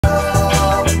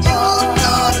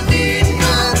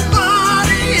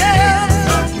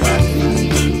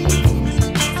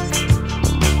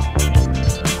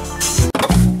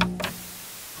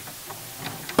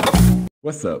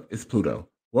What's up? It's Pluto.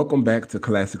 Welcome back to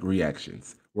Classic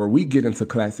Reactions, where we get into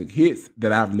classic hits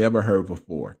that I've never heard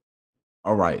before.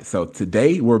 All right, so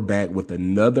today we're back with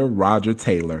another Roger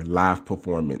Taylor live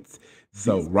performance.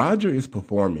 So Roger is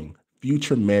performing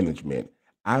Future Management.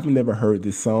 I've never heard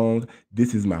this song.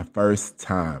 This is my first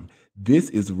time. This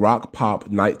is Rock Pop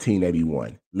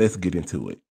 1981. Let's get into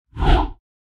it.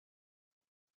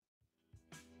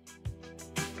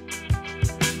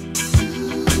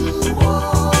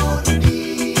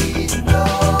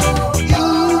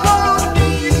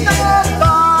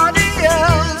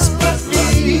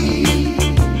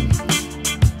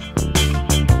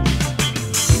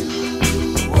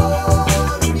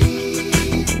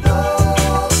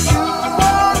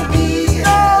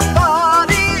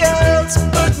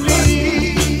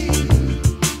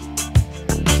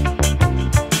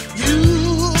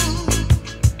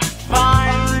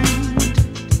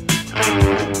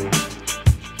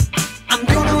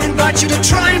 You to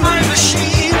try my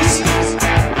machines,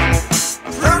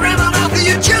 program enough that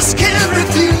you just can't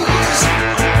refuse.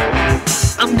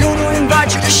 I'm gonna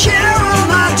invite you to share all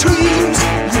my dreams.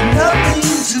 You've nothing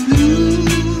to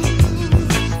lose.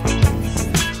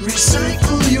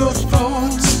 Recycle your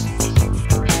thoughts,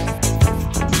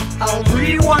 I'll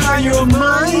rewire your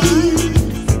mind.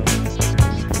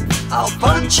 I'll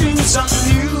punch in some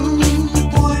new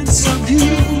points of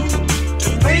view to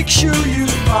make sure you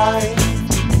find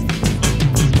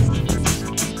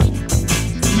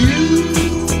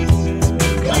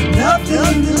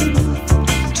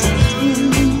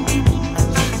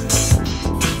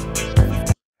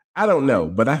I don't know,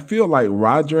 but I feel like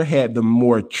Roger had the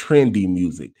more trendy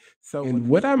music. So, and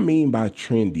what I mean by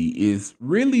trendy is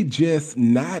really just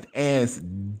not as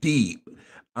deep.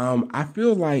 I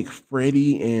feel like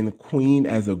Freddie and Queen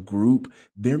as a group,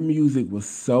 their music was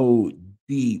so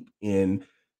deep and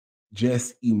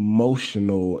just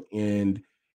emotional, and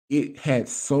it had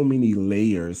so many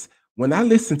layers. When I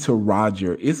listen to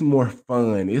Roger, it's more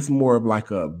fun. It's more of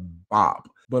like a bop.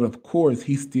 But of course,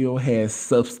 he still has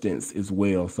substance as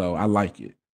well. So I like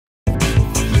it.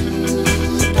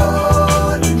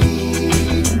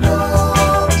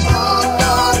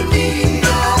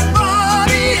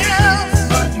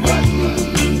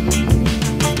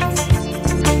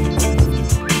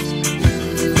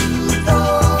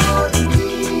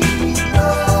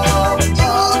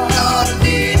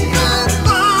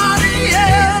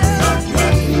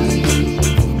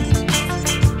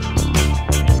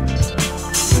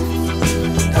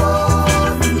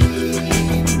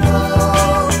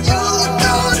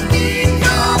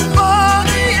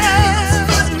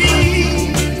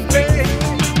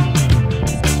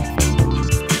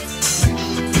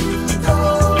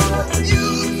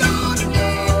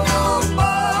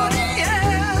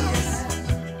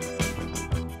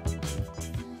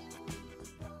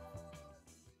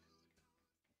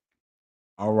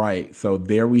 All right, so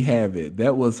there we have it.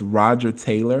 That was Roger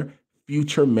Taylor,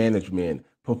 Future Management,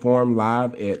 performed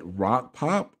live at Rock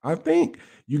Pop, I think.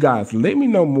 You guys, let me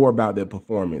know more about that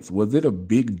performance. Was it a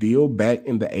big deal back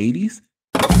in the 80s?